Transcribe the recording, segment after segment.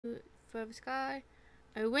further sky.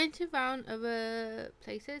 I went around other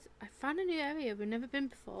places. I found a new area we've never been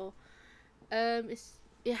before. It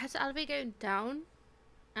has an elevator going down,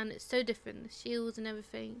 and it's so different. The shields and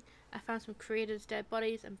everything. I found some creators' dead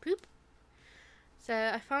bodies and poop. So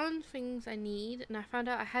I found things I need, and I found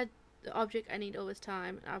out I had the object I need all this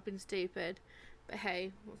time, and I've been stupid. But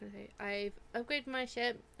hey, what can I say? I've upgraded my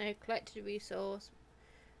ship. I collected a resource.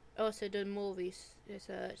 Also done more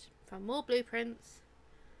research. Found more blueprints.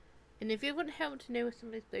 And if you want help to know where some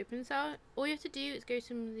of these blueprints are, all you have to do is go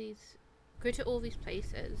to all these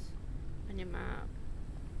places on your map.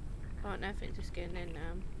 Oh, nothing's just getting in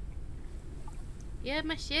now. Yeah,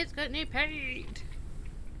 my shit's got new paint.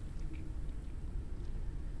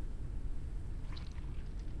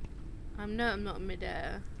 I'm not in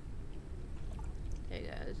mid-air. There you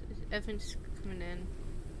go. Everything's coming in.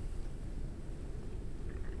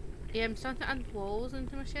 Yeah, I'm starting to add walls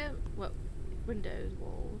into my ship. Well, windows,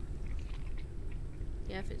 walls.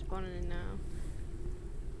 Yeah, if it's spawning in now.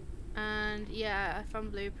 And yeah, I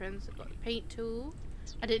found blueprints. I've got the paint tool.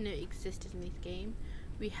 I didn't know it existed in this game.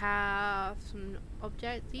 We have some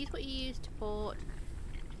objects. These are what you use to put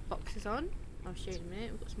boxes on. I'll show you in a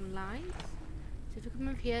minute. We've got some lines. So if you come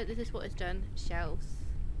over here, this is what it's done. Shelves.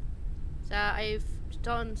 So I've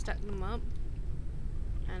started and stacked them up.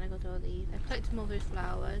 And I got all these. I collected more of those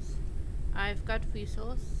flowers. I've got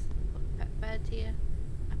resource. Got the pet bed here.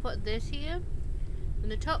 I put this here. And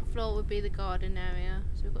the top floor would be the garden area.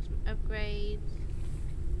 So we've got some upgrades.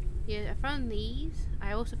 Yeah, I found these.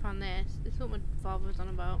 I also found this. This is what my father was on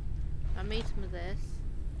about. I made some of this.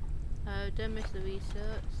 Done most of the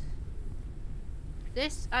research.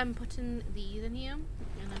 This, I'm putting these in here.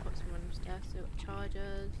 And I've got some random stuff. So I've got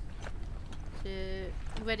chargers.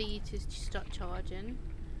 So ready to start charging.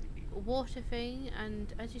 A water thing.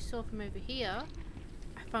 And as you saw from over here,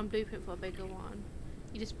 I found blueprint for a bigger one.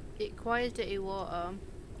 It requires dirty water,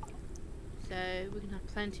 so we can have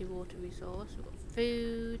plenty of water resource. We've got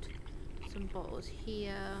food, some bottles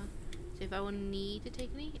here. So if I need to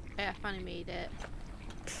take any, I finally made it.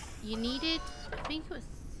 You needed, I think it was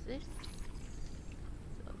this.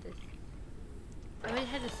 This. I already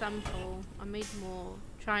had a sample. I made more,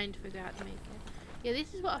 trying to figure out how to make it. Yeah,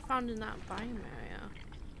 this is what I found in that biome area.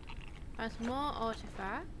 There's more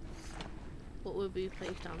artifacts, what will be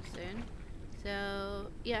placed down soon.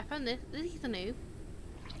 So yeah, I found this. These are new.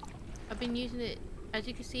 I've been using it. As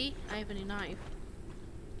you can see, I have a new knife.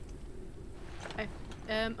 I've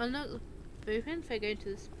unlocked the blueprint for going to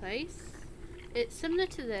this place. It's similar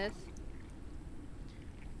to this.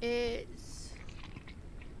 It's,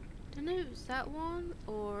 I don't know if it's that one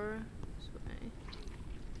or this way.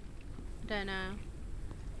 I don't know.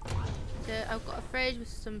 So I've got a fridge with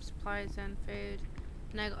some supplies and food,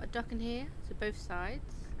 and I got a dock in here. So both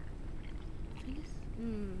sides. I think it's,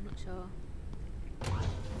 not sure.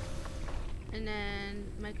 And then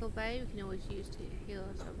medical bay we can always use to heal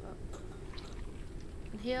ourselves up.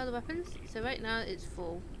 And here are the weapons. So right now it's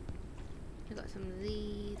full. We've got some of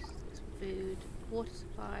these, some food, water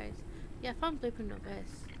supplies. Yeah, I found blueprint of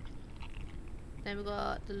this. Then we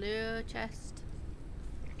got the lure chest.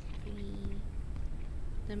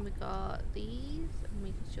 Then we got these, and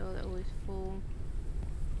making sure they're always full.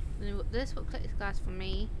 And then we got this, what collects glass for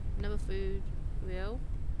me. Another food wheel.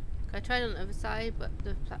 I tried on the other side, but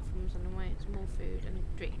the platform's on the way. It's more food and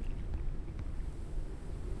a drink.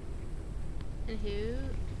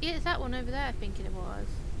 Anywho, yeah, it's that one over there. I think it was.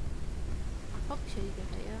 I'll probably show you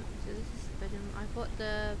guys later. So this is the bedroom. I bought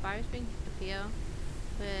the virus ring up here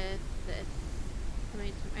with this. I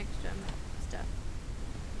made some extra stuff.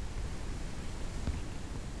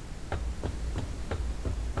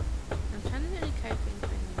 I'm trying to do any coping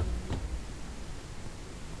thing.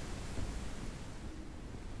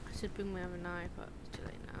 Should bring my other knife, but it's too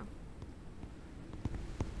late now.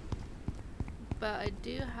 But I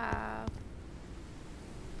do have.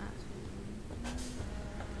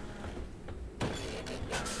 Did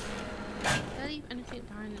I leave anything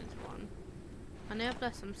behind this one? I know I've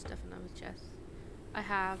left some stuff in those chests. I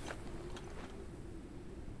have.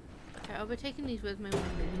 Okay, I'll be taking these with me one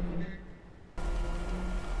day.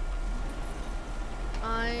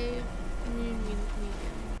 Medium.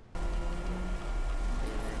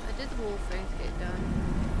 I did the wall thing to get it done.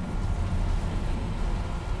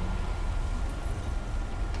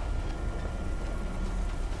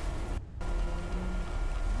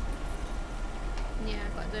 Yeah, I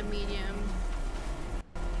got the medium.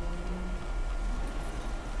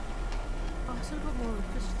 Oh, I still got more of the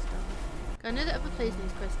crystal stuff. I know that other place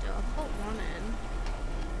needs crystal. I'll put one in.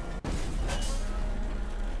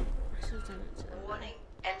 I should have done it. Warning,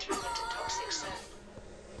 entering into toxic zone.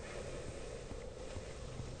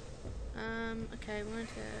 Okay, we're going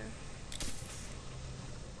to...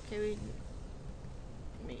 Okay, we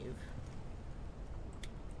move.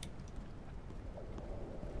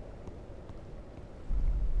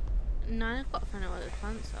 Now I've got to find out where the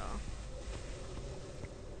plants are.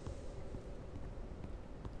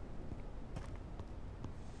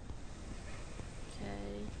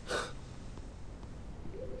 Okay.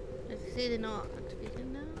 As you see, they're not activated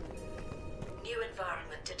now. New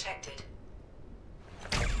environment detected.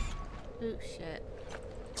 Oh shit.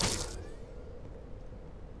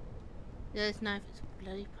 Yeah, this knife is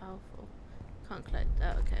bloody powerful. Can't collect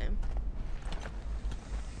that, okay.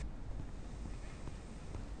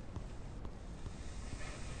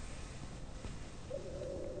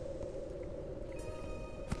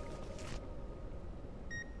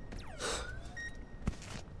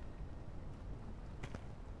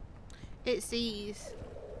 It's these.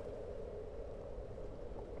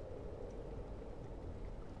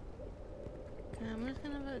 Okay, I'm just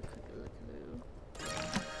gonna have a quick look through.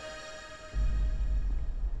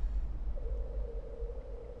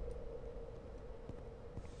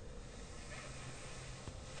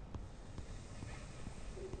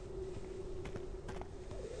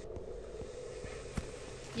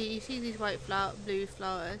 Yeah, you see these white blue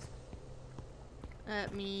flowers?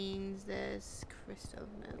 That means there's crystals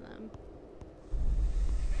near them.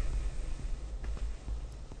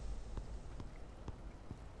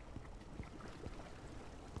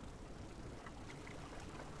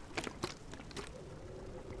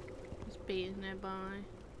 There's bees nearby.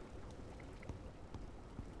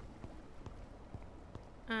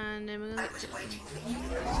 And then we're gonna I was waiting for you.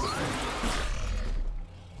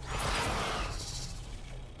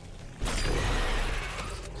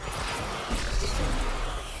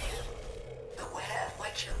 Beware of my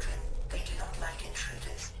children. They do not like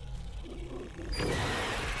intruders.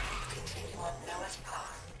 Continue on Noah's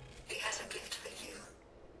path. He has a gift for you.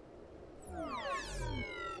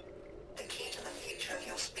 The key to the future of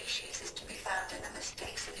your species is to be found in the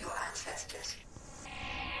mistakes of your ancestors.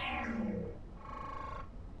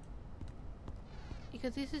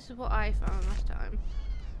 because this is what I found last time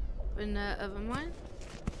in the other mine.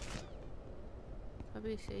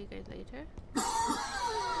 Probably see you guys later.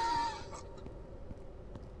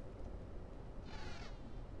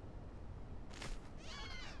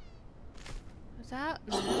 What's that?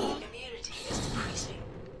 No. Immunity is decreasing.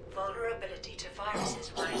 Vulnerability to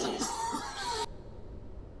viruses rises.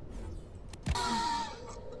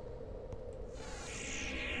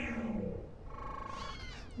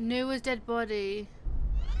 Noah's dead body.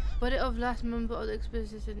 Body of last member of the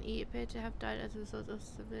expedition E appeared to have died as a result of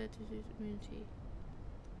severe disease immunity.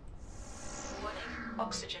 Warning,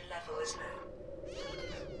 oxygen level is low.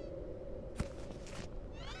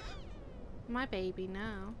 My baby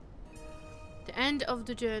now. The end of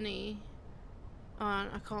the journey. Oh,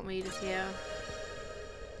 I can't read it here.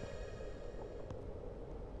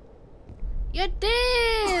 You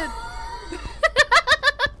did!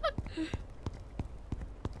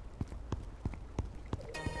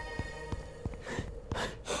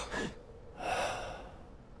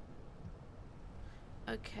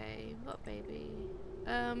 Okay, what baby?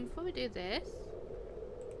 Before we do this,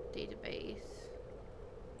 database.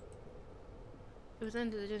 It was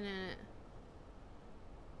under the didn't it?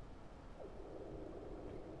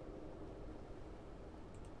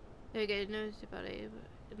 There we go, notice about it,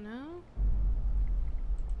 but no?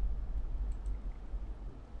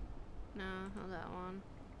 No, not that one.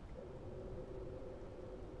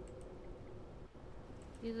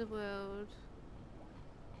 Use the world.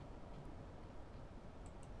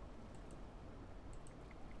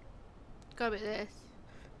 Gotta be this.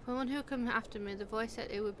 For one who will come after me, the voice said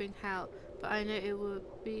it would bring help, but I know it would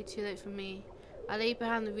be too late for me. I lay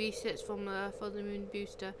behind the research formula for the moon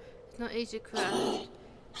booster. It's not easy to craft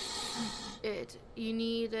it. You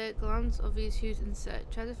need a glance of these who's in search.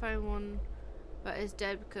 Try to find one that is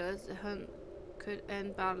dead because the hunt could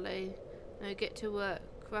end badly. Now get to work,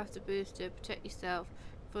 craft the booster, protect yourself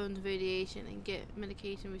from the radiation, and get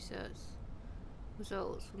medication results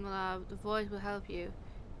from the lab. The voice will help you.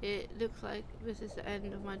 It looks like this is the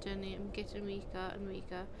end of my journey. I'm getting weaker and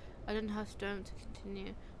weaker. I don't have strength to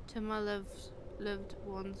continue. Tell my loved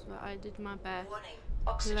ones that I did my best. Warning,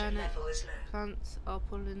 oxygen level is low. Plants are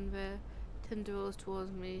pulling their tendrils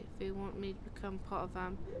towards me. They want me to become part of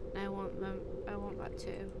them, and I want that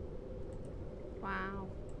too. Wow.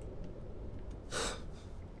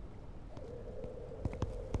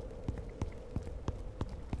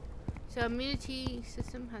 So our immunity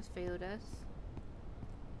system has failed us.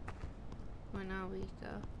 We're now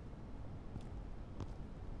weaker.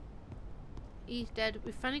 He's dead.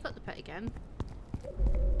 We finally got the pet again.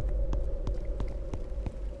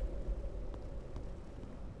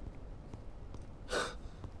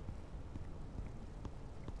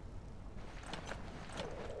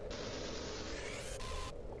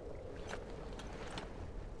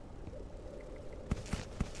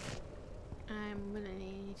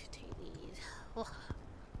 Ugh.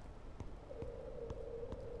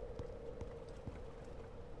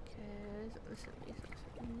 Okay, this at least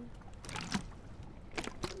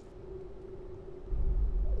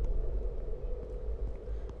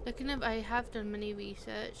looking up, I have done many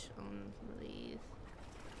research on some of these.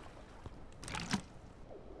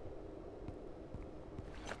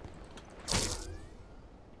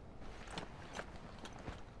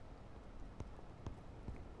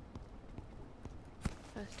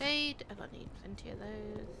 First aid, I got need plenty of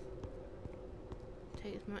those.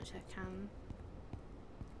 Take as much as I can.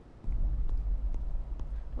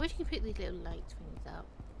 I wish you can pick these little light things up.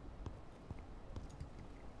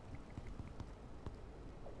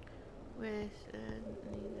 Where's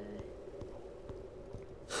neither.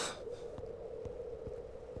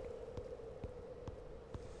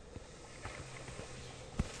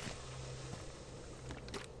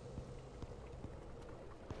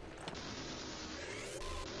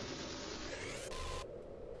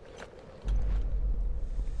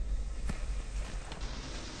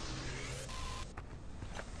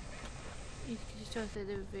 You can just show us the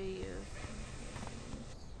video.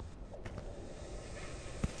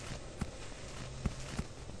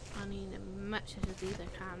 I need as much as these I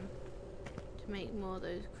can to make more of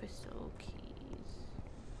those crystal keys.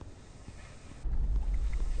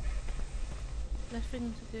 Last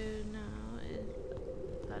thing to do now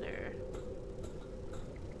is ladder.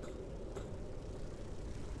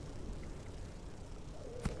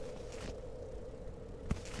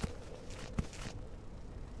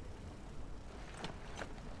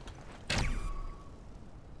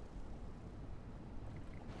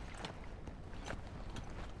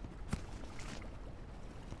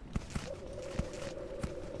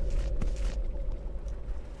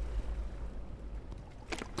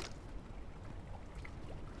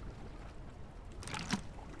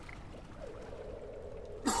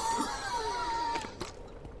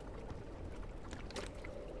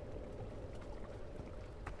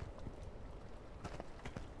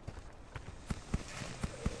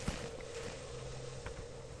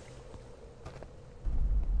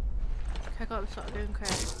 I gotta start doing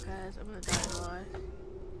crafts because I'm gonna die otherwise.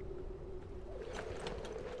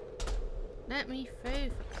 Let me through,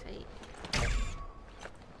 for fuck's sake.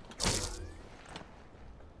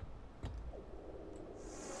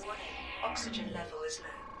 Warning, oxygen level is low.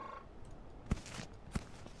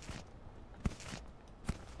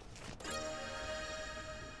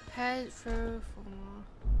 Head through for more.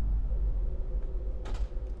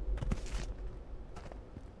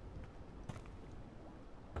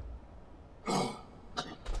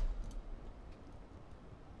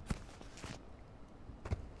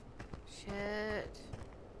 Shit.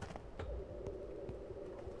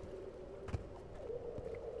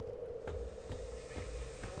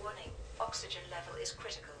 Warning, oxygen level is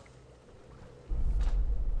critical.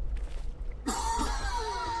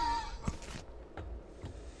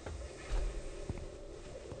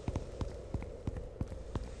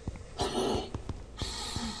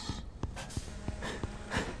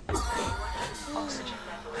 Oxygen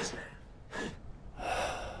level is low.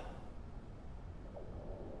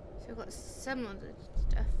 So I've got some of the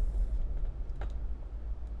stuff.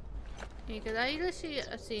 Yeah, because I literally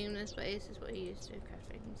assume this place is what he used to craft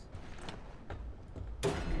things. See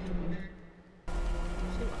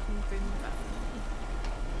what I can bring back with me.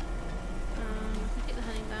 I can take the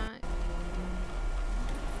honey back.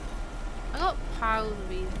 I got piles of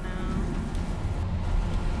these now.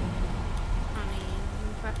 Honey,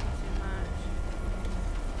 I'm crafting too much.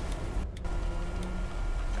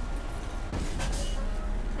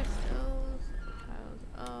 Crystals, piles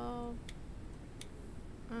of.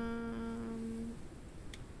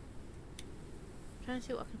 Trying to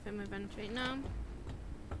see what I can fit in my inventory now.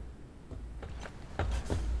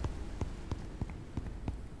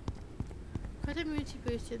 Credit immunity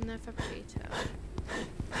boosted in the fabricator.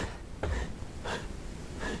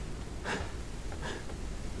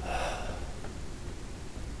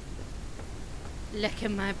 Look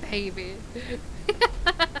at my baby.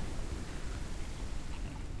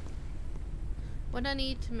 What I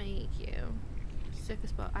need to make you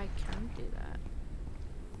circus spot, I can do that.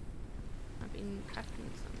 I've been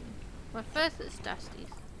crafting some. Well, first let's dash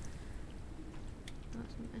these. Got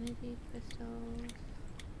some energy crystals.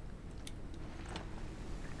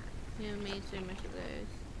 Yeah, I made so much of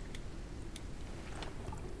those.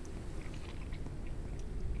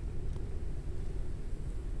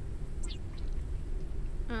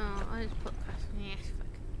 Oh, I just put crafting. Yes,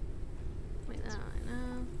 fuck. Wait, that right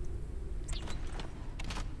now.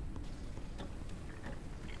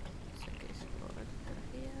 Circuit spot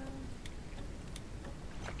here.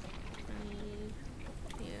 I need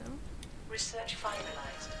you. Research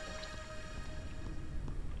finalized.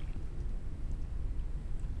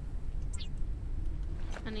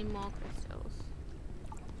 I need more crystals.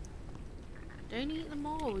 Don't eat them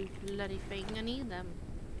all, you bloody thing. I need them.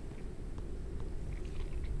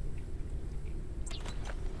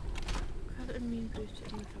 Grab immune booster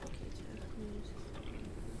in the fabricator.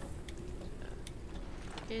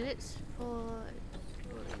 Okay, let's fall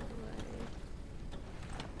the way.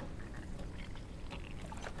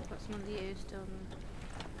 Got some of the ears done.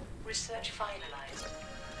 Research finalized.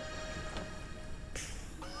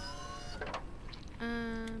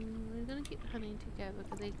 We're gonna keep the honey together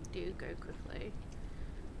because they do go quickly.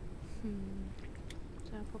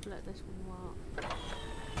 So I'll probably let this one walk.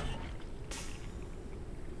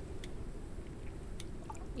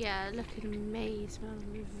 Yeah, look at me, smell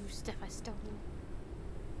the stuff I stole.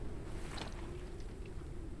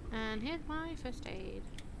 And here's my first aid.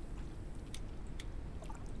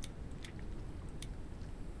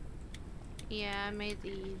 Yeah, I made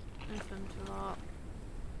the infant a lot.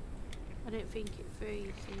 I don't think it through,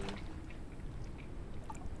 you see.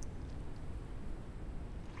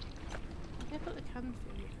 Maybe I put the can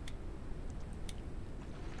through.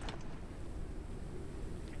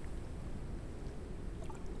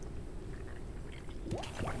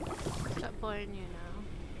 Stop boring you now.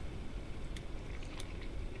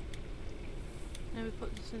 Now we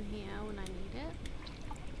put this in here when I need it.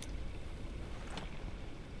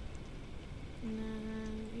 And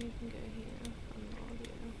then you can go here on the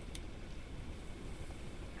audio.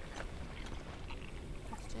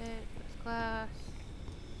 Plastic, that's glass.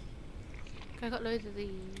 Okay, I got loads of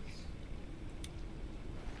these.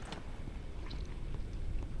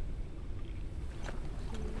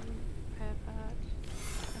 Repair parts.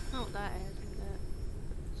 That's not what that is it?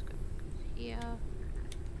 Let's go here.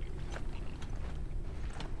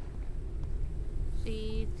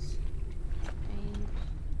 Seeds. Paint.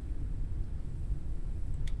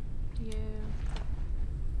 Yeah.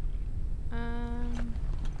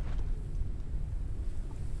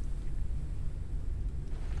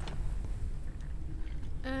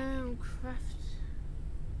 Craft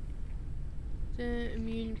the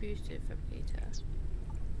immune booster fabricator.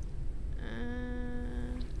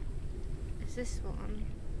 Is this one?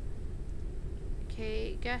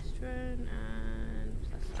 Okay, gastron and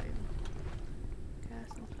plus foam.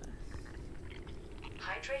 Gas and plus.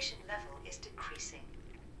 Hydration level is decreasing.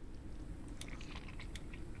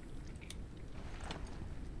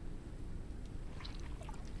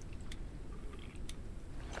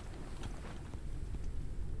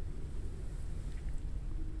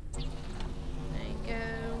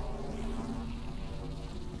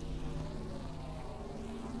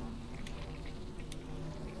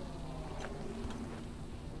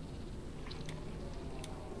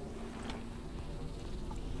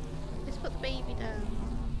 Put the baby down.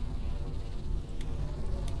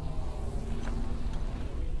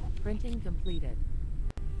 Printing completed.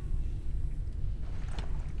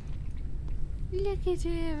 Look at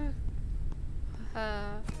him.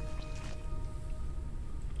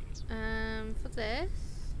 For this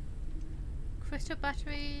crystal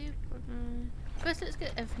battery. First, let's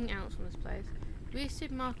get everything else from this place.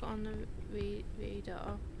 Reseed marker on the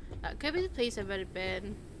radar. That could be the place I've already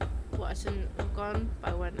been. What I shouldn't have gone,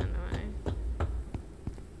 but I went anyway.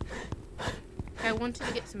 Okay, I wanted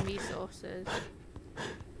to get some resources.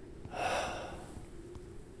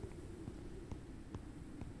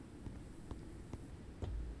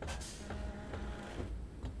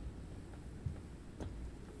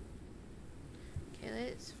 Okay,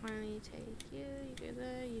 let's finally take you. You go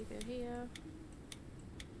there, you go here.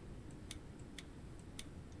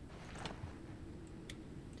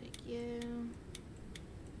 Take you.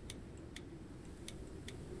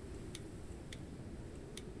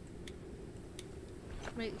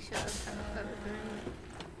 Make sure that's everything.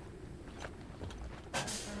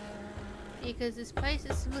 Because this place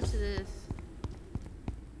is similar to this,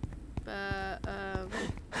 but I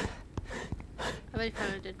already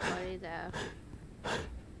found a dead body there.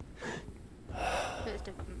 But it's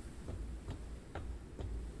different.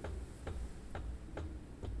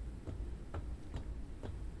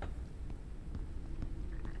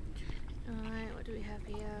 Alright, what do we have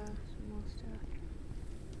here? Some more stuff.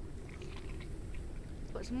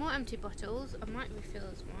 Got some more empty bottles. I might refill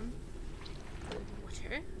this one with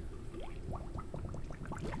water.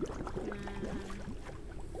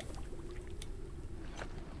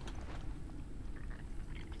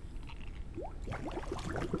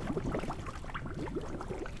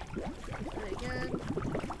 Refill it again.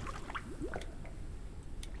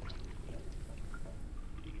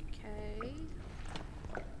 Okay.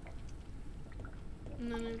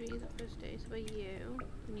 None of these are electricity. So you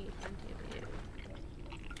need plenty of you.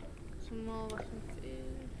 Some more Russian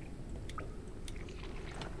food.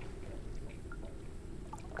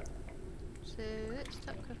 So let's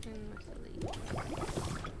start cooking with the leaves.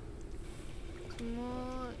 Some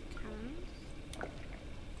more cannons.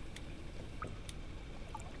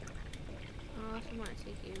 I also might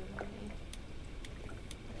take you with me.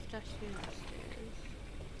 Let's dash you upstairs.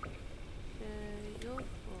 So you're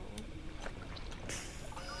full.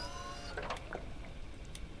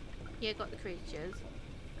 Yeah, got the creatures.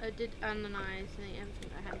 I did analyze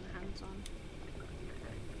everything I had my hands on.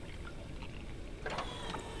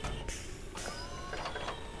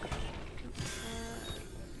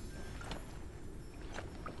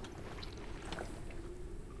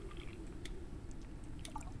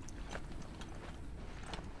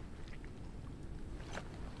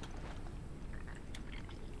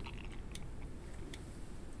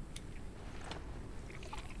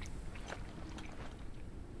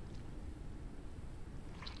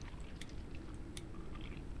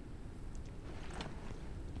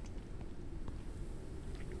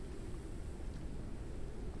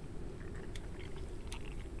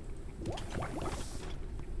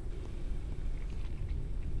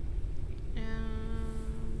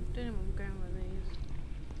 Don't know where I'm going with these.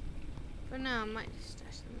 For now, I might just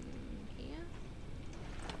stash them here.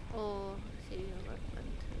 Or, let's see, I'll go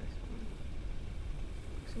into this one.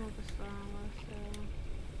 Some of the flour, so.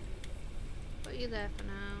 Put you there for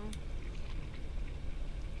now.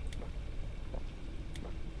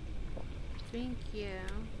 Drink you.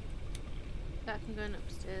 That can go in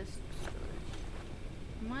upstairs storage.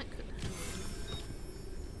 I might cook that in.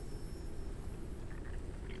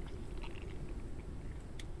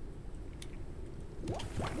 I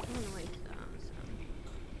don't want to waste that, so.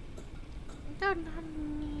 Don't have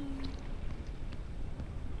any.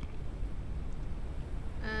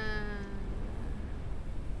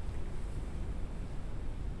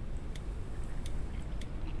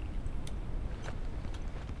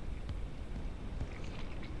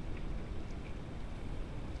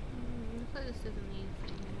 Looks like this isn't easy.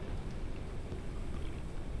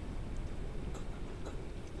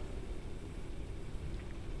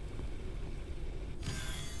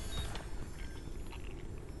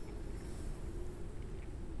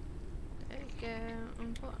 Go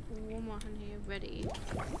and put one more in here ready. So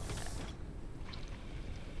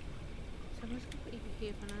I'm just gonna put you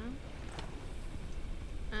here for now.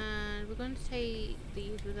 And we're going to take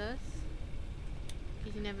these with us.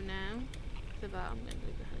 Because you never know. So that I'm going to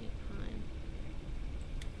leave the honey behind.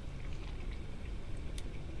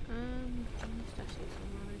 I'm gonna stash it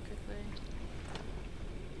somewhere really quickly.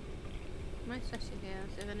 I might stash it here,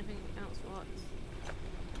 so if anything else wants.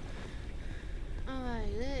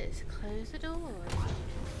 Alright, let's close the doors.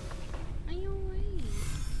 Are you awake?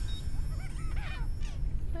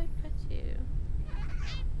 Did I pet you?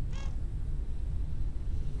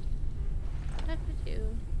 Did I pet you?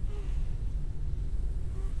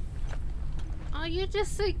 Oh, you're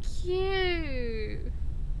just so cute!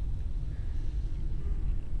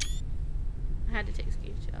 I had to take a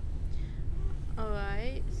screenshot.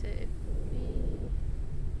 Alright, so if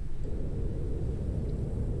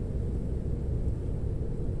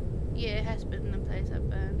yeah, it has been the place I've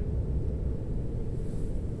been.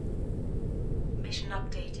 Mission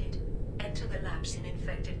updated. Enter the labs in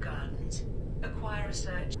infected gardens. Acquire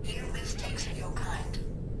research. New mistakes of your kind.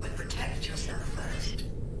 But protect yourself first.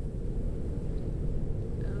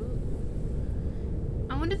 Oh.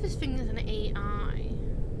 I wonder if this thing is an AI.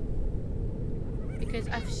 Because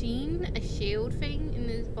I've seen a shield thing in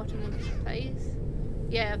the bottom of this place.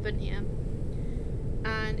 Yeah, I've been here.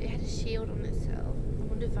 And it had a shield on itself. I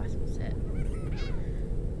wonder if that's what's it.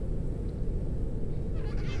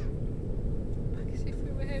 I can see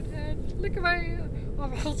through my head. Look at my... Oh,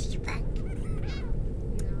 my head's back. No.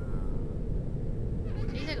 At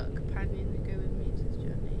least I got a companion to go with me to this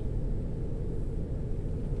journey.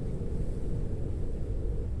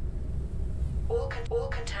 All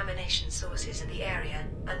contamination sources in the area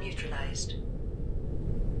are neutralized.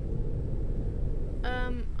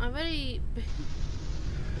 I've already been...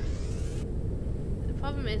 The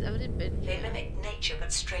problem is, I've already been here. They mimic nature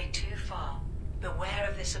but stray too far. Beware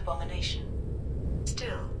of this abomination.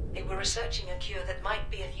 Still, they were researching a cure that might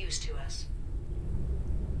be of use to us.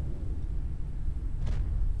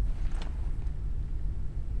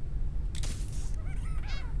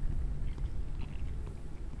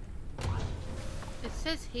 It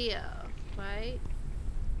says here, right?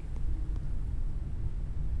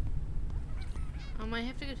 I might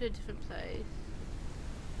have to go to a different place.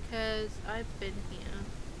 Because I've been here.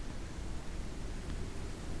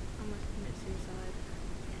 I must commit suicide.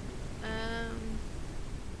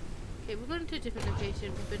 going to a different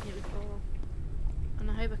location. We've been here before. And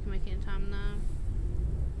I hope I can make it in time now.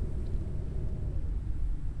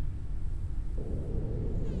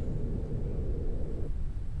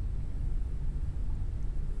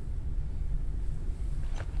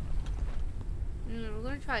 We're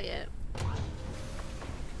going to try it.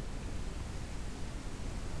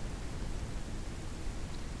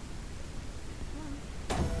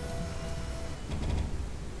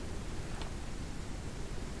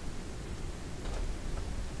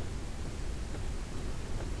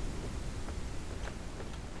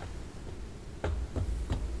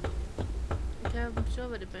 I'm sure it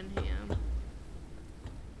would have been here.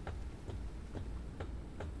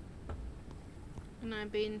 And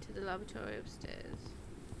I've been to the laboratory upstairs.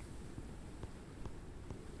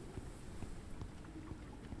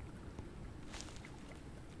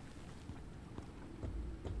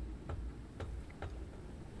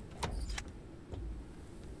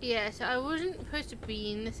 Yeah, so I wasn't supposed to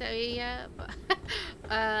be in this area yet, but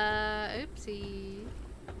oopsie.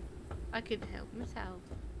 I couldn't help myself.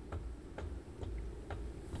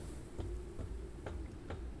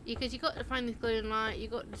 Because you got to find this glowing light, you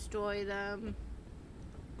got to destroy them.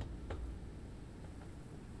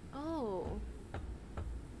 Oh,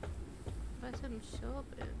 there's some shop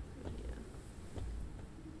in here.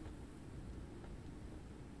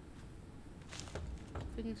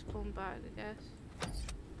 Things spawn back, I guess.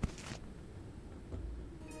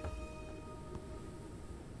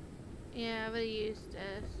 Yeah, I already used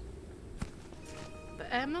this. But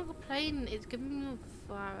I'm not playing, it's giving me a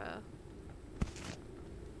fire.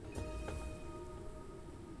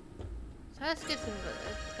 So let's get some of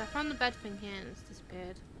this. I found the bed thing here and it's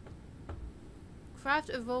disappeared. Craft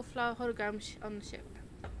a raw flower hologram on the ship.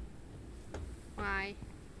 Why?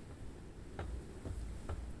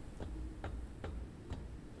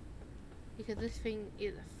 Because this thing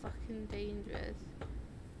is fucking dangerous.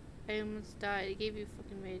 I almost died. It gave you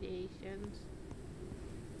fucking radiations.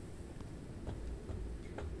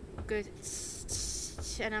 It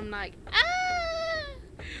goes and I'm like, ah!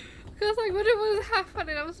 Because like when it was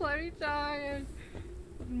happening, I was slowly dying.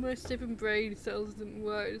 My stupid brain cells didn't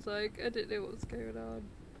work. It's like I didn't know what was going on.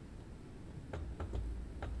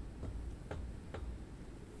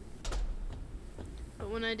 But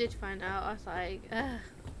when I did find out, I was like, ugh,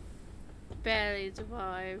 barely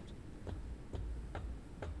survived.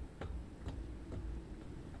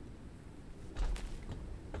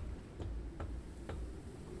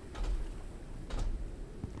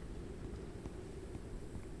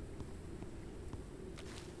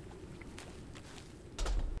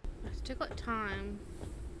 Still got time.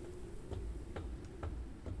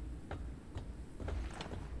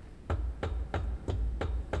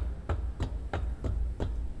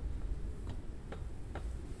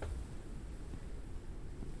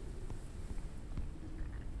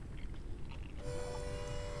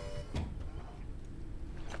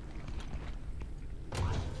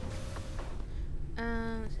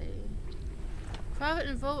 Let's see. Private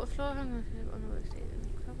and vault floor hanger on the workstation.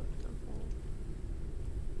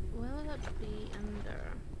 Where will that be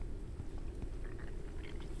under?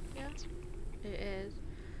 Yeah, it is.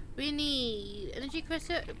 We need energy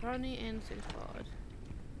crystal, brownie, and synth board.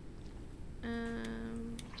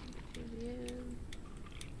 Review.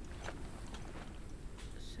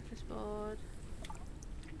 Surface board.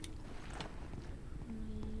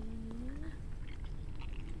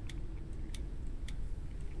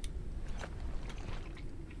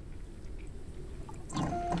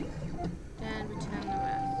 Then return the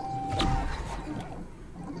rest.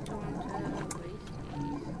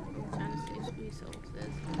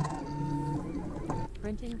 Resources.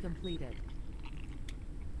 Printing completed.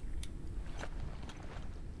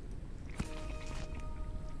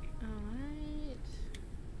 Alright.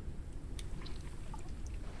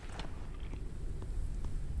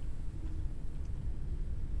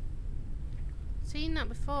 Seen that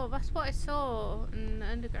before. That's what I saw in the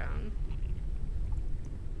underground.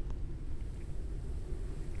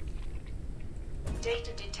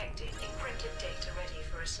 Data detected. Encrypted data ready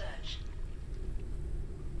for research.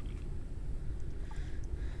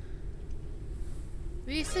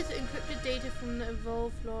 Reset encrypted data from the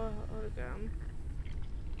evolved flora hologram.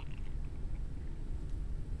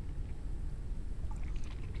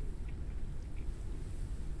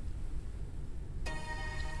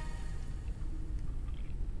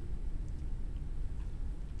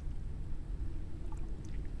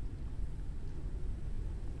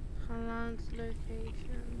 Plan's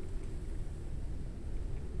location.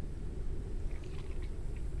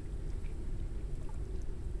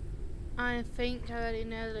 I think I already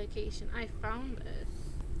know the location. I found this.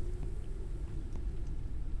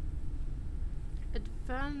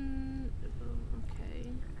 Van.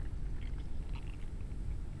 Okay.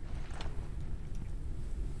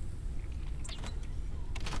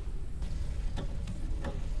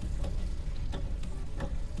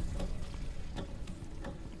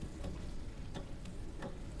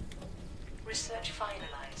 Research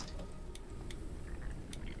finalized.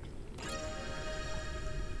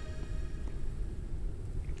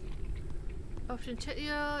 Option: check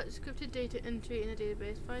your scripted data entry in a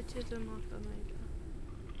database. Fighters are marked on later.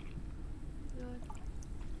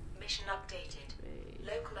 Mission updated.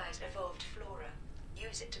 Localize evolved flora.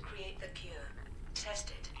 Use it to create the cure.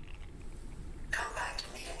 Test it. Come back to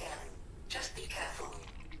me again. Just be careful.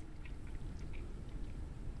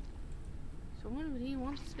 Someone really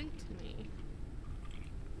wants to speak to me.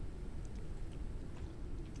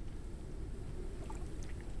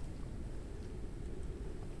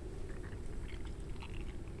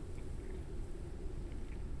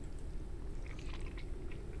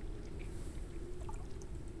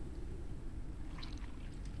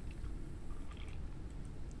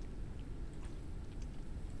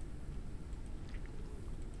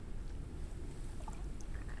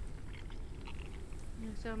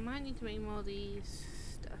 So I might need to make more of these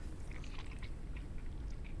stuff.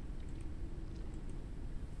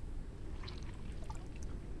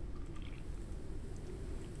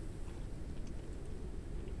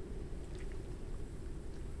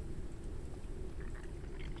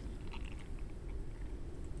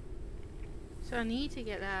 So I need to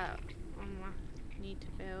get that on my need to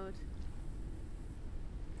build.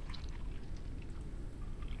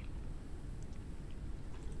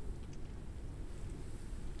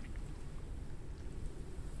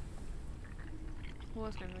 I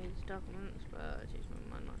was going to read the documents, but I changed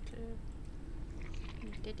my mind not to.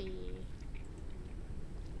 Diddy.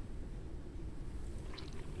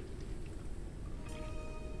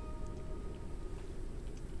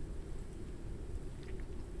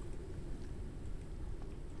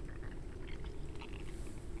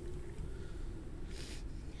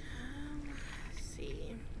 Let's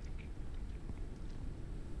see.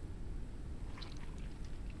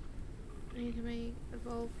 I need to make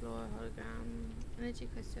evolve floor hologram. Energy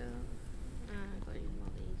crystal. I gotta use more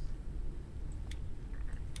of these.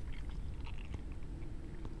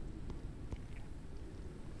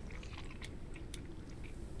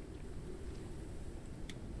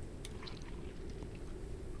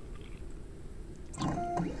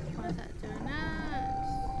 Why is that doing that?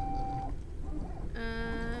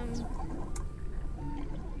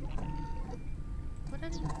 What are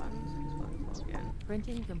these ones? This one's again.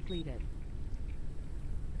 Printing completed.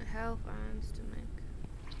 Health and stomach.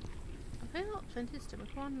 I think I got plenty of stomach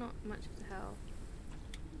one, not much of the health.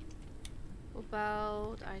 What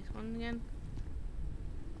about the ice one again?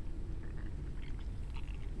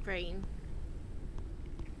 Brain.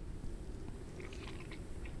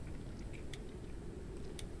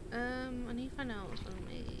 I need to find out what's on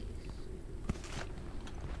these.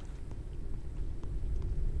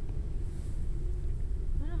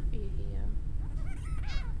 Why not have you here?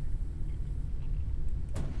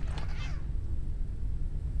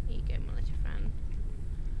 Here you go, my little friend.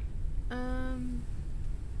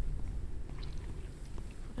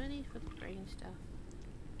 What do I need for the brain stuff?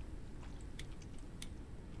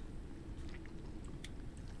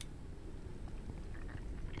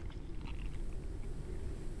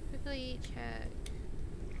 Quickly check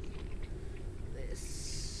this.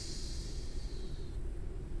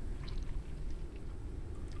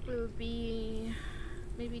 Will be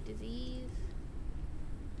maybe disease.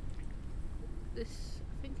 This,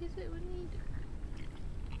 I think, is it we need?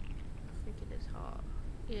 I think it is hot.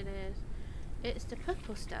 Yeah, it is. It's the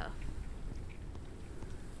purple stuff.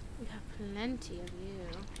 We have plenty of you.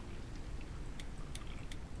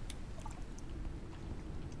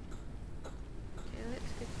 Okay,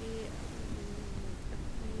 let's quickly you.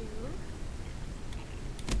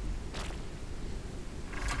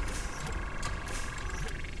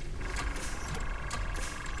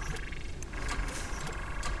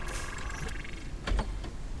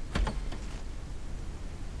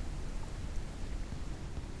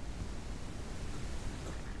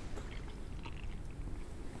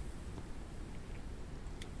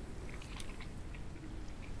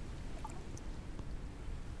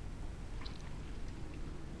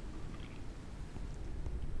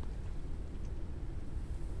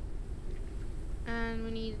 And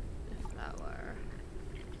we need a flower.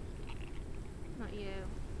 Not you.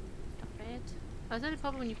 Stop it. Oh, is that a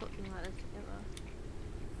problem when you put things like this together?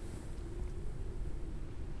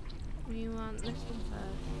 We want this one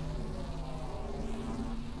first.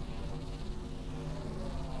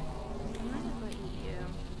 I might as well eat you.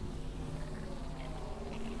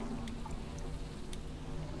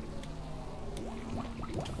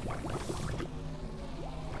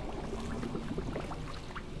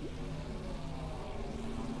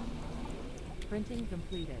 Printing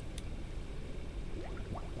completed.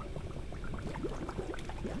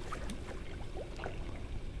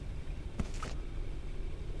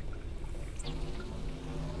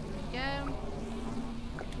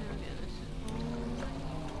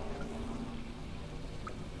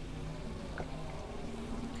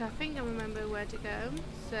 I think I remember where to go,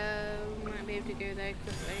 so we might be able to go there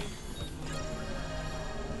quickly.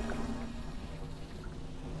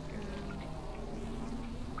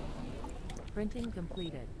 Printing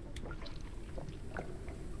completed. I'm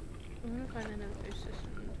gonna find another post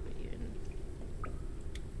system to put you in.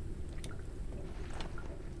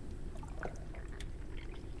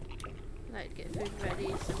 Like get food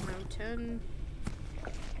ready, so now turn.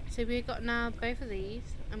 So we got now both of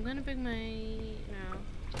these. I'm gonna bring my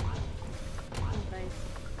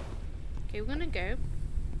okay, we're gonna go.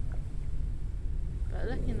 But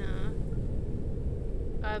looking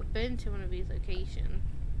at, I've been to one of these locations.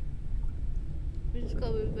 We just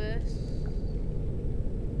got reverse.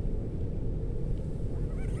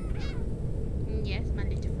 Yes, my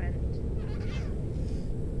little friend.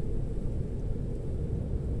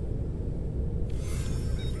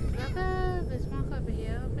 There's one over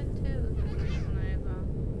here. I've been to. This one over.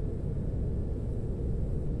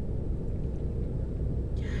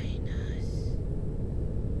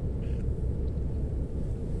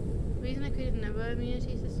 The reason I created another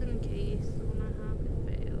immunity system in case the one I have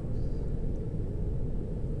fails.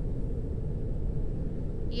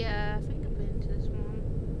 Yeah, I think I've been to this one.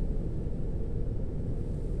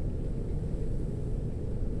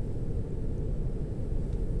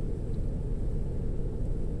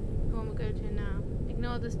 The one we're going to now.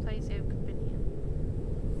 Ignore this place over Capinia.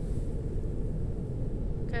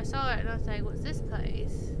 Okay, I saw it and I was like, what's this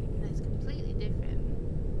place? And it's completely different.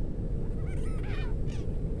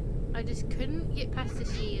 I just couldn't get past the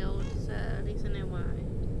shield, so at least I know why.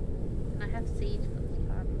 And I have seeds for this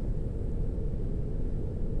part.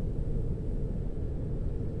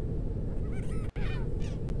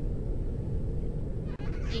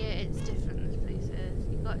 Yeah, it's different, this place is.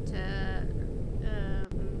 You got to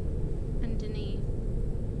underneath.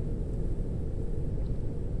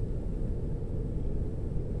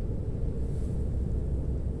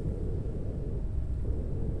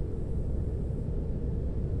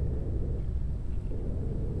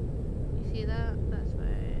 See that? That's where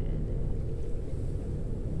it is.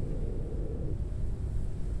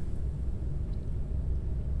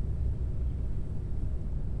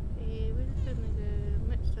 Okay, we're just gonna go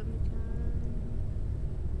much time we can.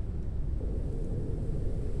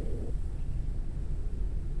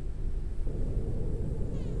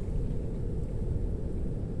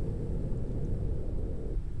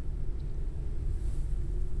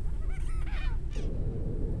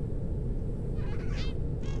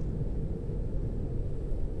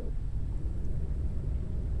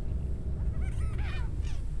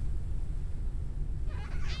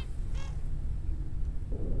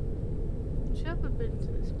 Should have been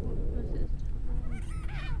to this one. This is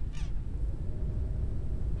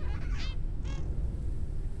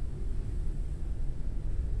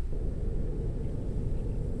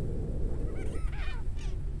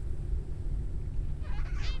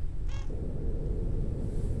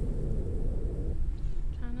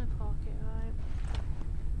trying to park it right.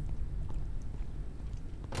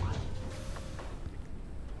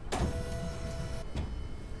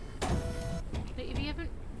 Like, if you haven't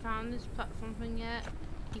found this platform thing yet,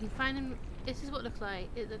 you can find them. This is what it looks like.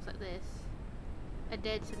 It looks like this. A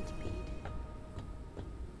dead centipede.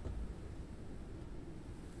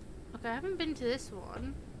 Okay, I haven't been to this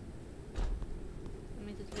one. Let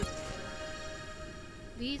me just look.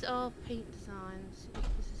 These are paint designs.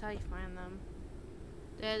 This is how you find them.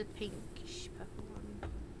 They're the pinkish purple one.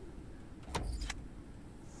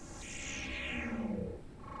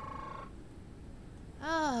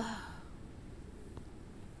 Ah.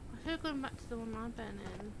 I should have gone back to the one I've been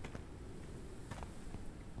in.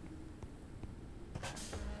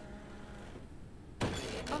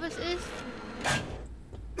 Oh, this is.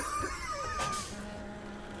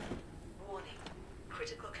 Warning.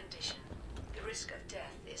 Critical condition. The risk of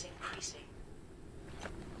death is increasing.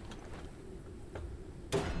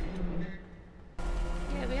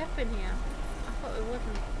 Yeah, we have been here. I thought it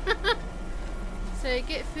wasn't. So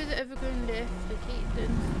get through the overgrown lift to keep the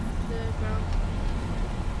ground.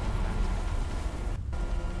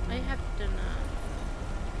 I have done that.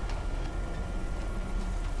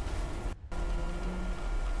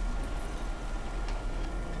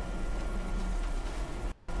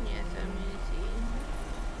 Yes, immunity.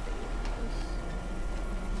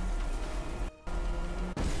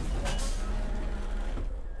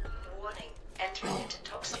 Warning. Entering into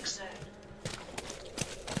toxic zone.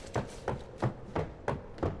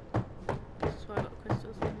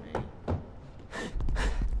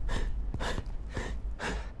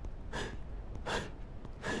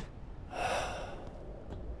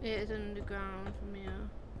 It is underground from here.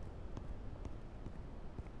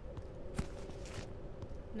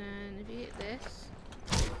 And then if you get this,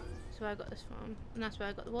 that's where I got this from. And that's where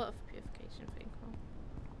I got the water purification thing from.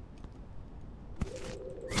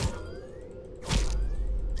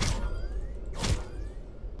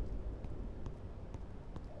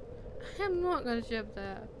 I'm not gonna jump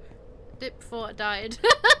there. I did before I died.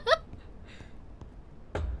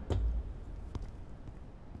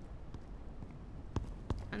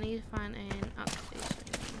 I need to find an oxidation.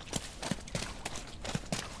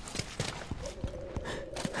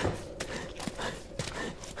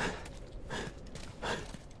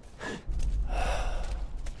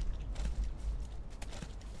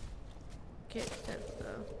 Get steps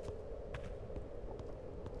though.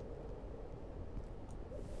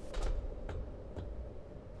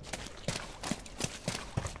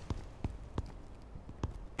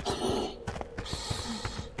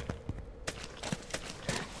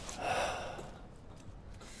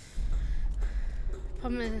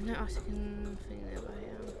 Problem is, there's no oxygen thing there by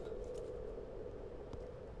here.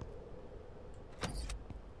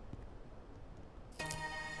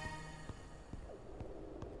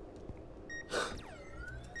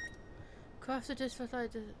 Craft a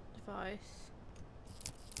disfluid device.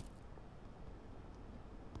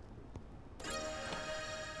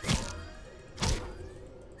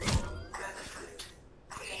 Grab the fruit.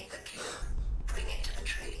 Create the cure. Bring it to the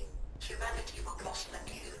tree. Humanity will blossom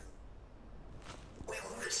anew. We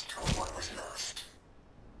will restore what was lost.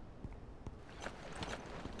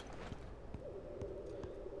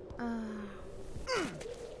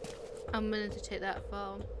 I'm willing to take that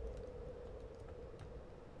farm.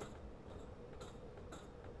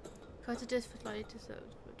 Try to disfluid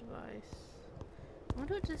device. I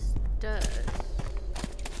wonder what this does.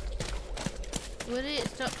 Will it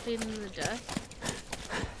stop cleaning the dust?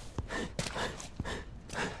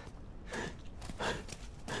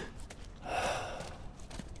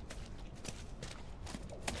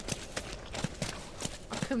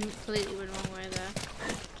 I completely went the wrong way there.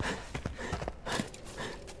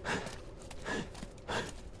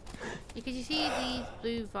 Because you see these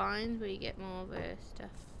blue vines where you get more of the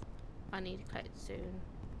stuff. I need to collect soon.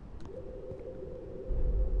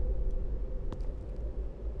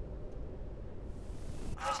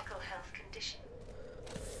 Critical health condition.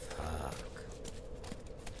 Fuck.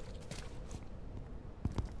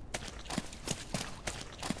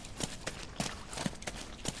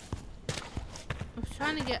 I was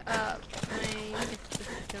trying to get up my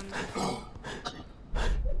system.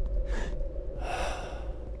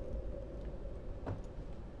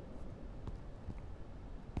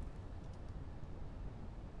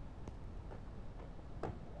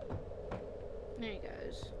 There he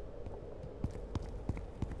goes.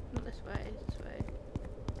 Not this way, this way.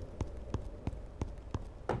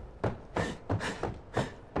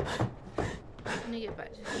 I need to get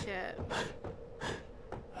back to the ship.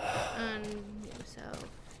 And get myself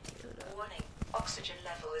healed up. Warning. Oxygen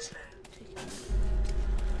level is low.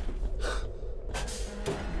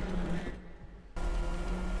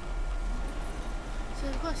 So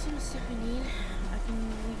I've got some stuff we need. I can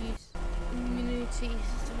use immunity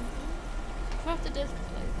system. Craft a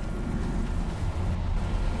display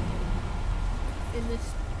in this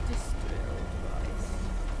drill device.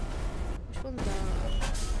 Which one's that?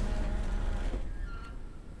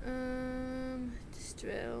 This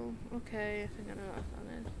drill. Okay, I think I know what that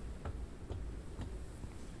is.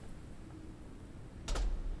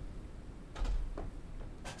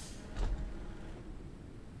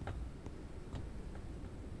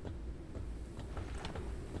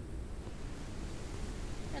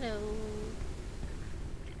 Hello.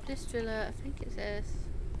 This driller, I think it's this.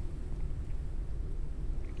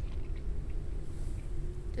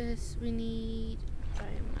 This, we need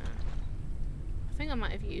biomass. I think I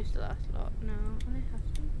might have used the last lot. No, I haven't.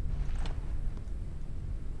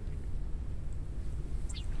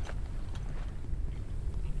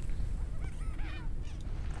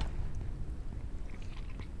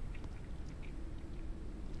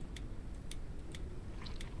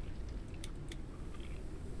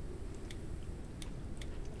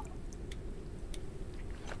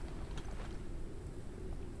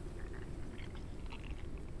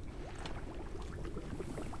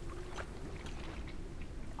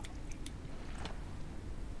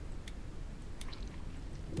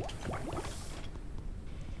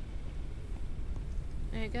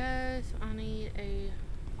 There it goes. I need a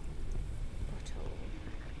bottle.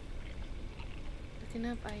 Looking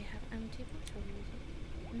up, I have empty bottles.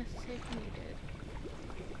 Necessary if needed.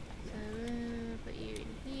 So, put you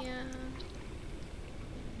in here.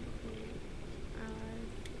 Alright,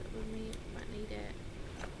 put it with me. Might need it.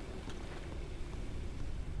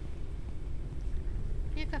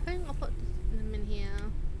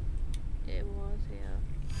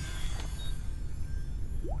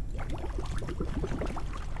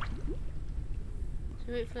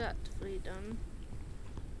 wait for that to fully done.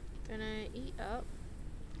 Gonna eat up.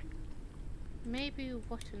 Maybe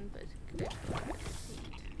rotten, but it's good to eat.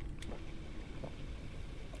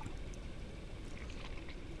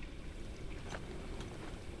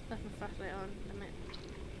 Left my flashlight on, damn it.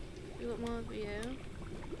 You want more video?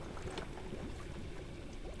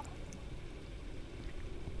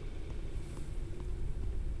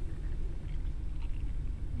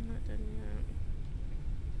 I'm not done yet.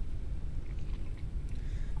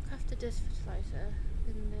 Craft the disc fertilizer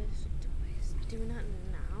in this device. Doing that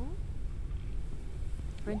now?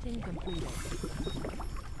 Printing completed.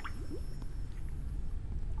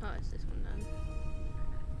 Oh, it's this one then.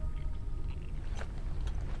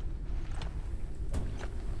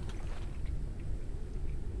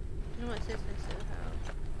 You know what it says next to the house?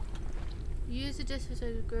 Use the disc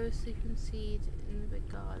to grow sleeping seed in the big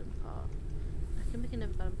garden pot. I can make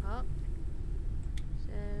another garden pot.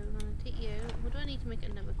 So I'm gonna take you. What do I need to make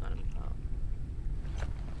another garden pot?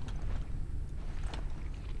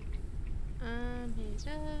 Here you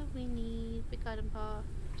go. We need big garden pot,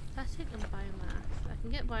 plastic and biomass. I can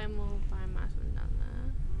get more biomass from down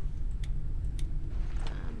there.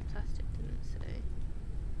 Plastic didn't say.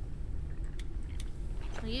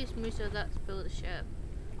 I used most of that to build a ship.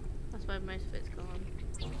 That's why most of it's gone.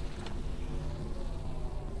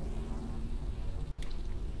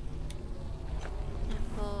 And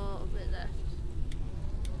for a bit left.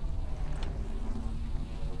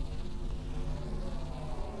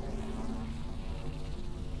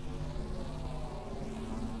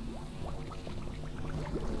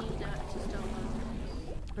 Need that to start on.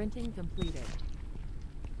 Printing completed.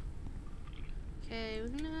 Okay, we're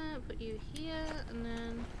gonna put you here and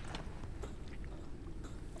then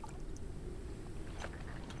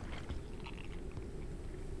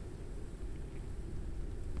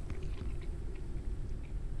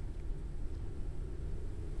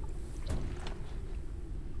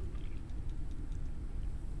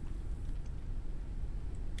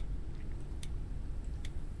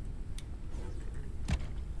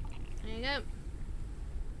there you go.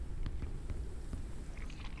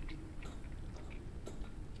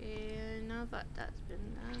 Okay, now that that's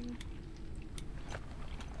been done,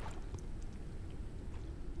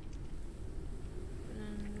 and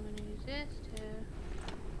I'm gonna use this to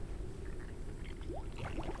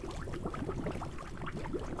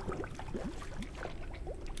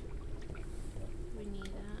we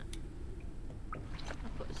need that.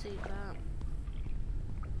 I'll put the seed back.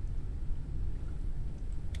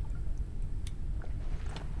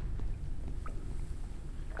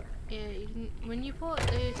 Yeah, you can, when you put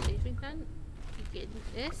the sleeping tent, you get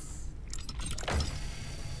this.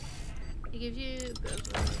 It gives you a bit of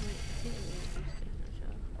a, I think a moon booster, I'm not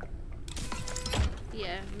sure.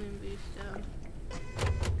 Yeah, moon booster.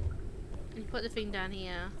 And you put the thing down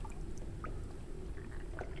here.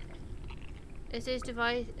 It says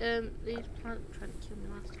device, these plants trying to kill me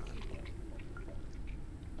last time.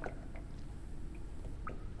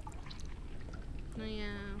 Oh yeah.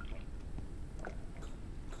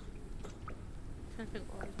 I think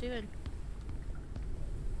what I was doing.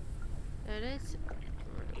 There it is.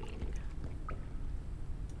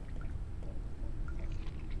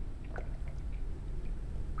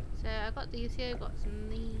 So I got these here, got some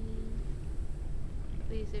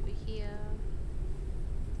these over here.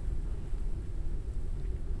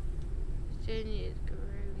 Junior is growing.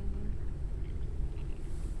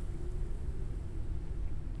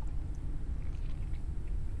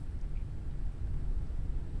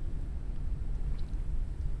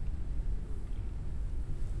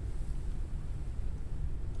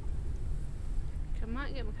 I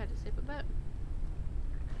might get my cat to sleep a bit.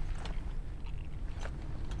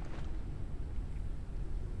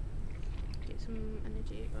 Get some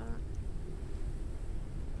energy back.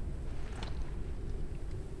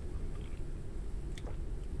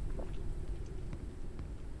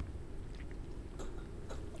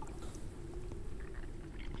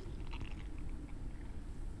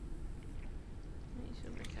 Make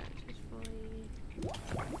sure my cat is fully.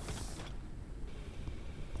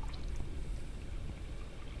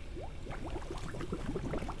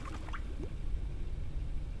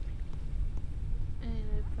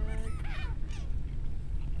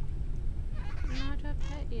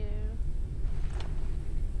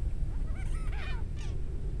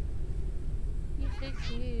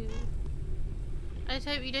 Cute. I just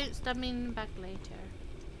hope you don't stab me in the back later.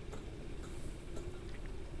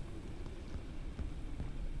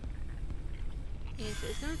 Yeah, so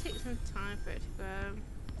it's gonna take some time for it to grow.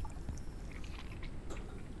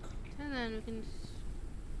 And then we can just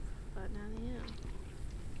put down here.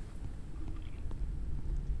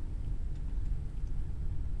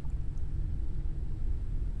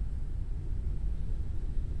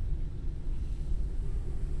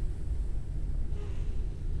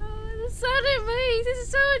 things. This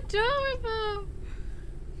is so adorable.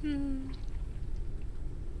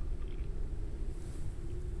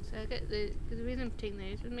 So I get the reason I'm taking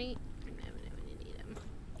those with me. I never really need them.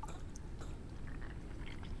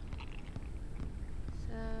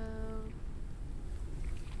 So.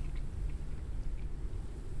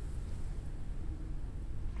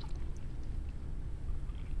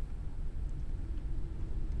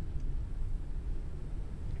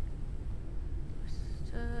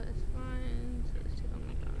 It's fine. So let's take on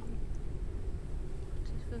the gun.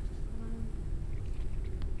 This feels fine.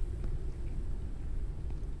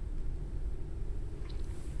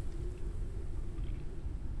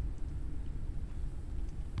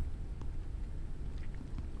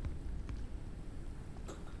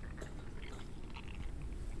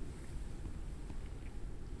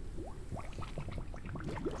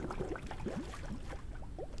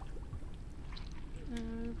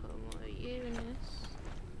 Put more of you in this.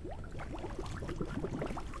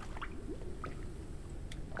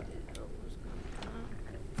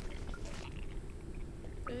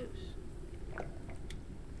 Oops.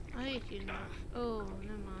 I do not. Oh,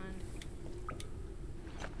 never mind.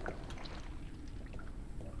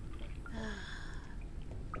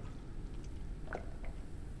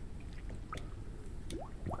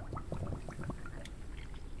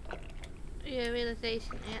 Yeah,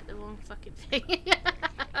 realization I had the wrong fucking thing.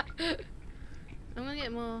 I'm gonna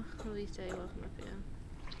get more of these two while I'm up here.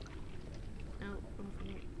 No,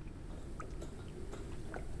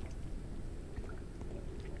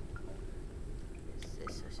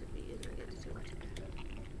 this I should be using to get to water.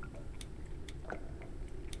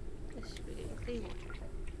 This should be getting clean water.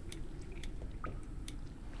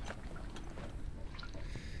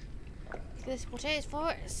 This water is for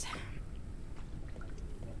us.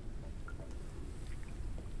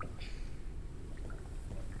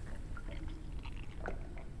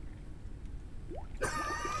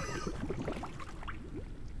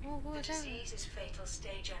 The disease is fatal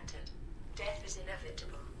stage entered. Death is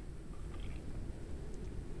inevitable.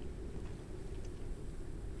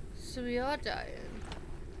 So we are dying.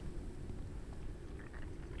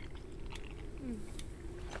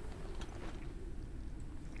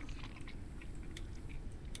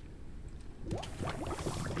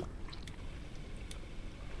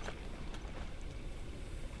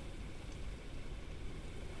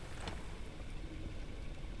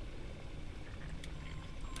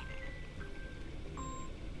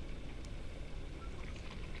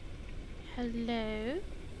 Hello?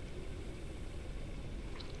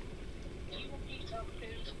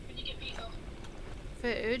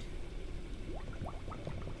 Food?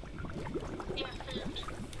 Yeah, food.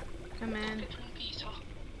 Come in. Pizza.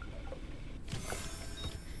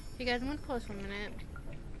 You guys, I'm gonna pause for a minute.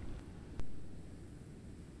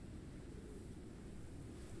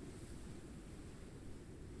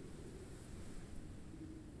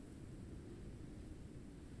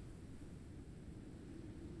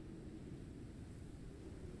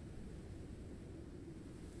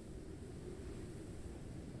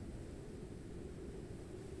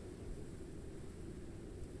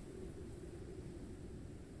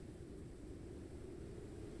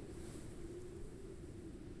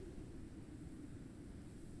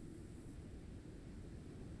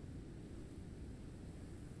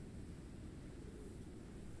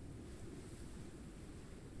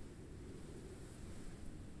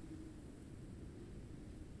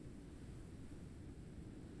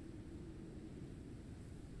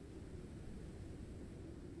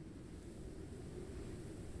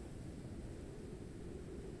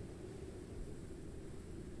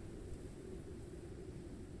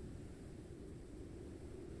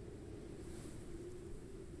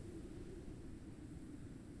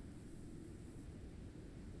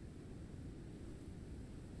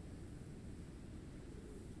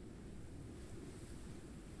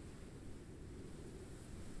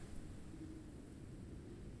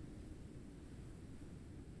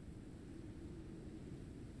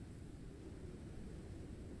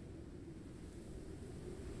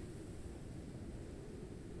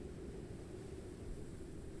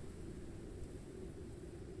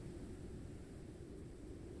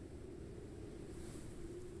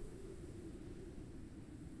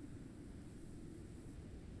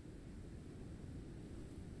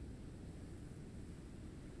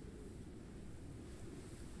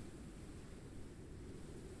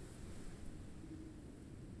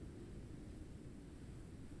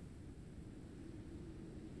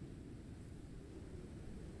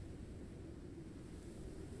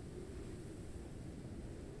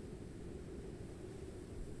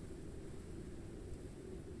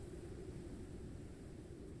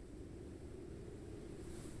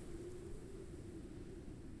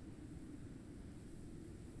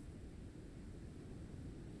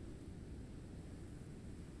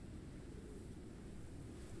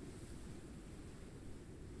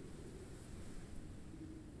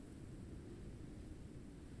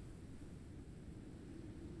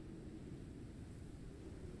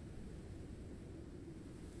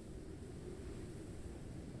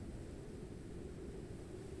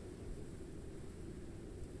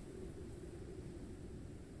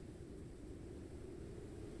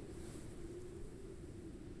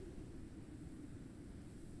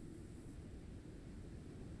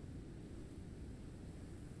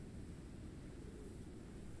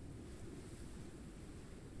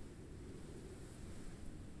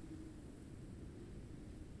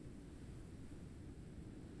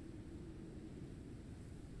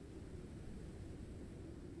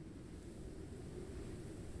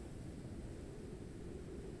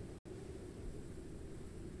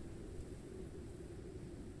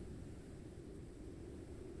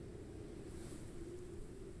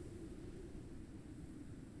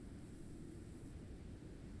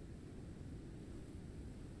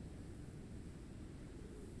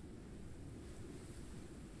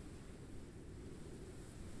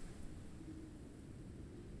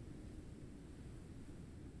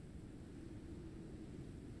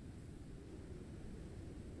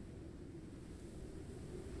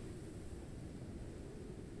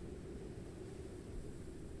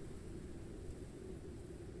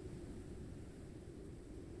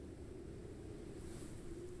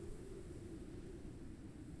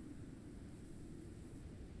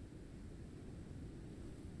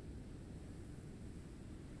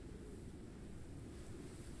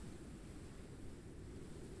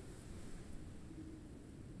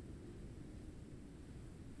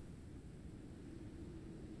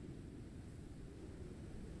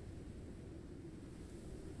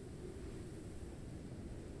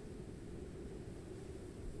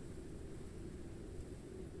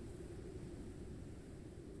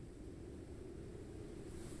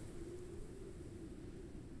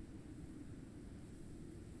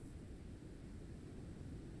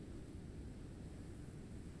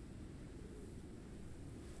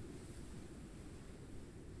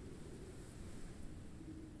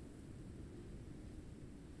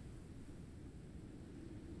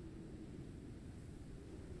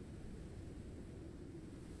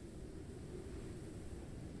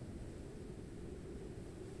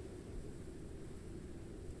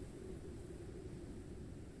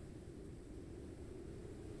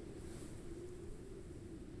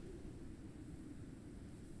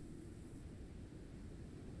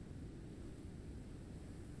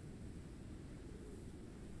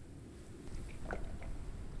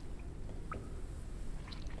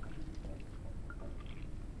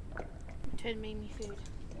 Turn made me food.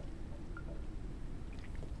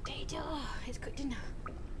 Data! It's cooked dinner.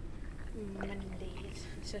 Mondays.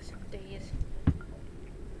 It's just some days.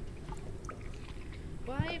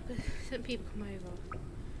 Why? Because some people come over.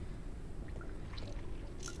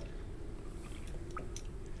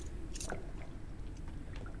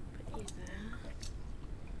 Put you there.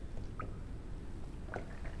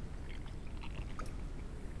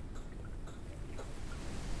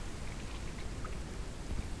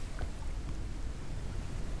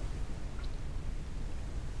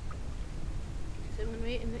 So I'm going to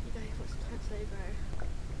wait and let you guys watch the plants they grow.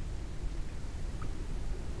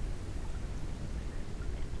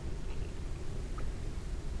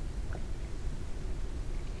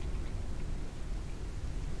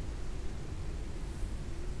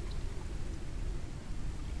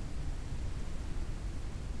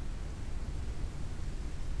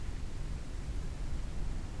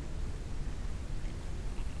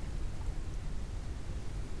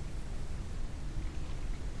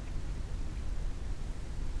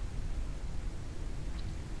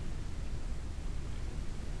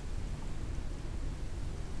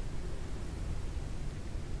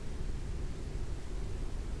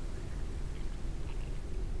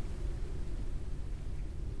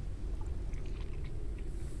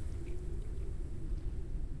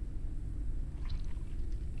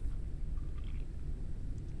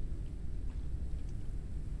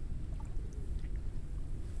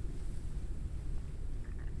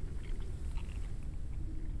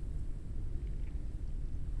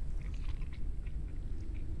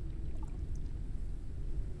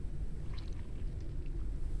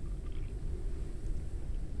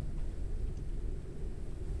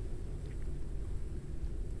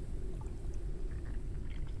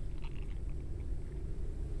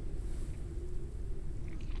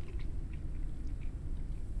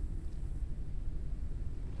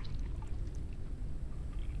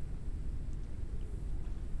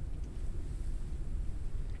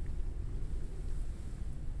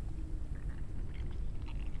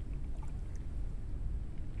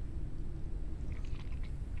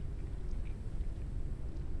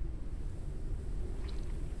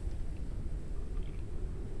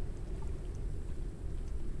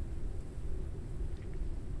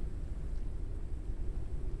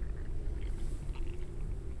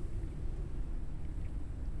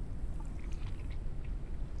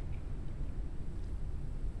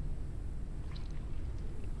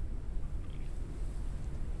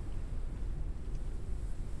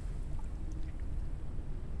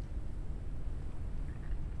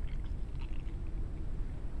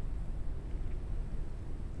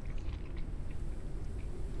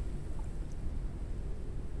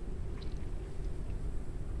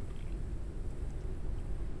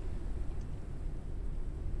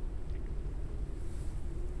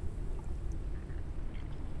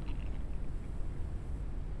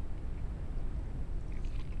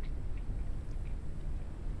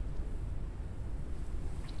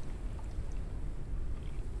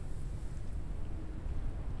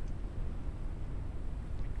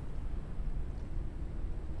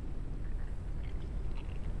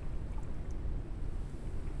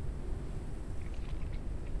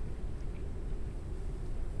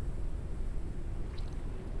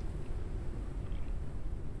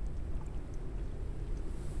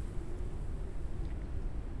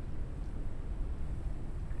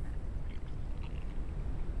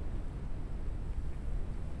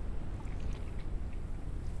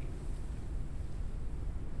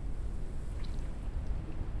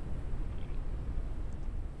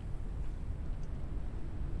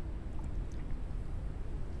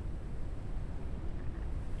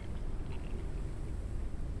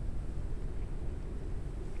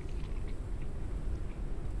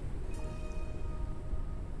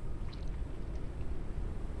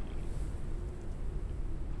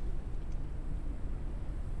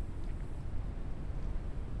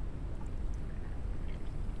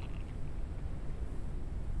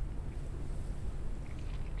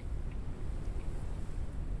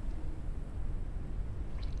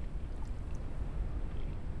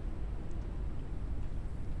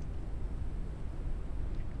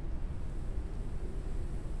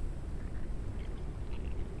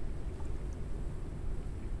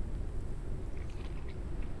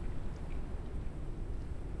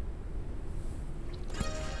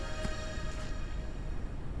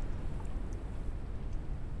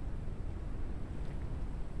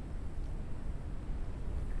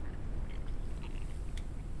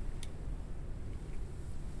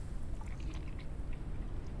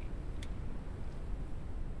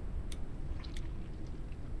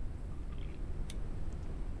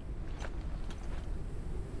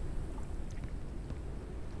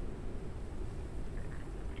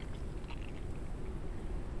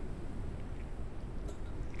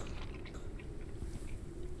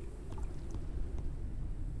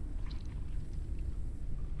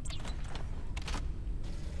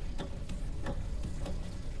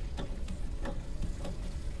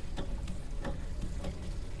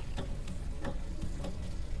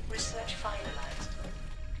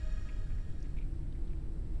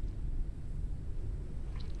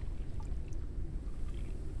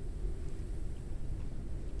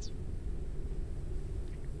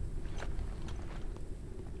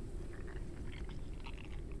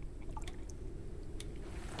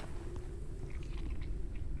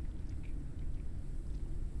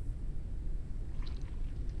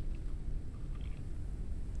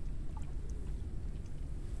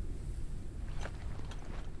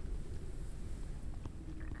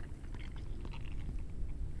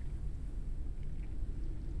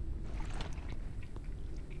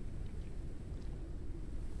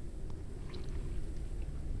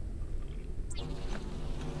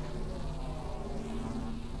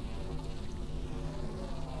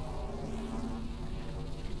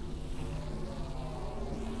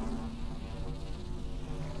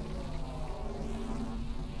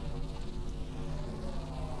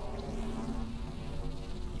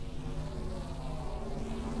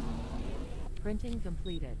 Printing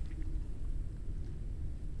completed.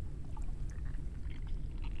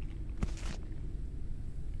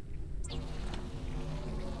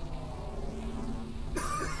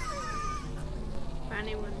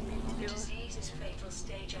 Anyone The feel disease is fatal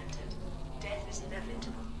stage entered. Death is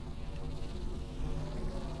inevitable.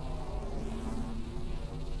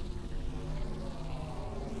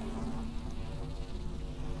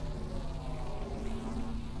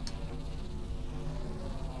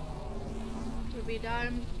 will we die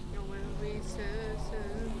or will we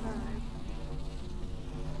survive?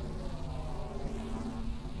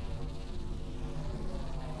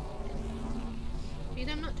 If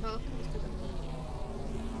I'm not talking, it's because I'm eating.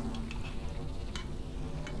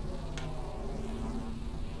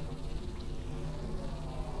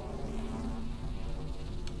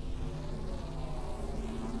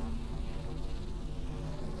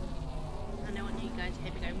 I don't want you guys to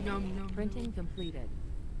hear me go nom nom. Printing completed.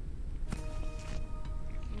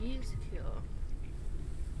 New secure.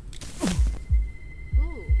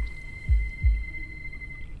 Ooh.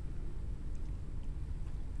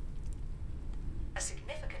 A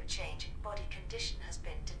significant change in body condition has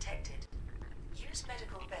been detected. Use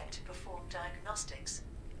medical bed to perform diagnostics.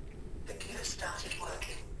 The cure started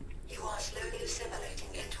working. You are slowly assimilating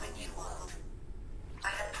into a new world. I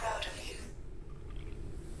am proud of you.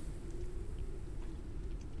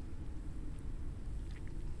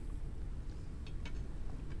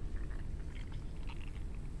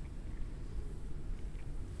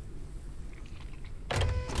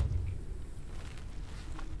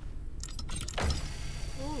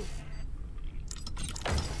 Ooh.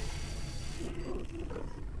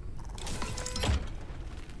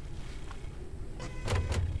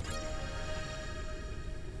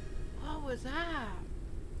 What was that?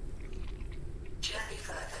 Journey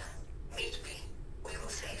further. Meet me. We will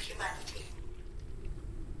save humanity.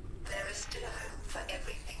 There is still hope for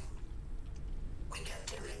everything. We can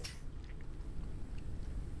do it.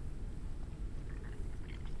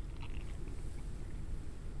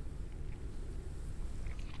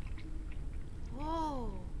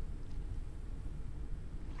 Whoa.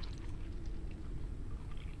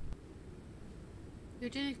 Your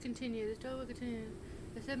journey continues. The story will continue.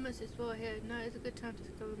 The 7 months explore here. Now is a good time to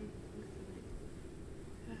go and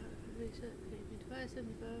research.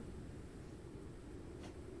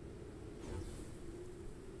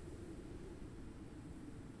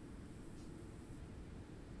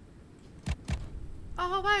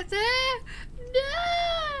 Oh, that's it!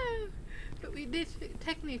 No! But we did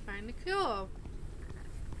technically find the cure.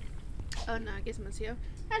 Oh no, I guess I'm here.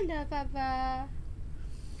 Hello, Baba.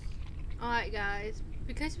 Alright, guys.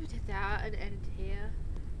 Because we did that and ended here,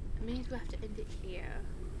 it means we have to end it here.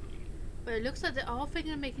 But it looks like they're all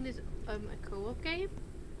thinking of making this a co-op game.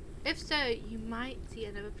 If so, you might see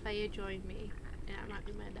another player join me. And that might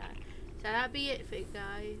be my dad. So that'll be it for it,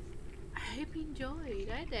 guys. I hope you enjoyed.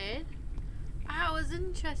 I did. Ah, it was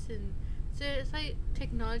interesting. So it's like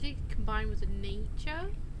technology combined with the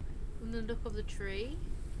nature and the look of the tree.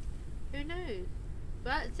 Who knows?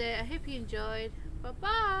 But that's it. I hope you enjoyed. Bye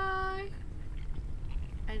bye.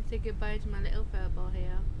 And say goodbye to my little furball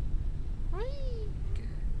here. Whee!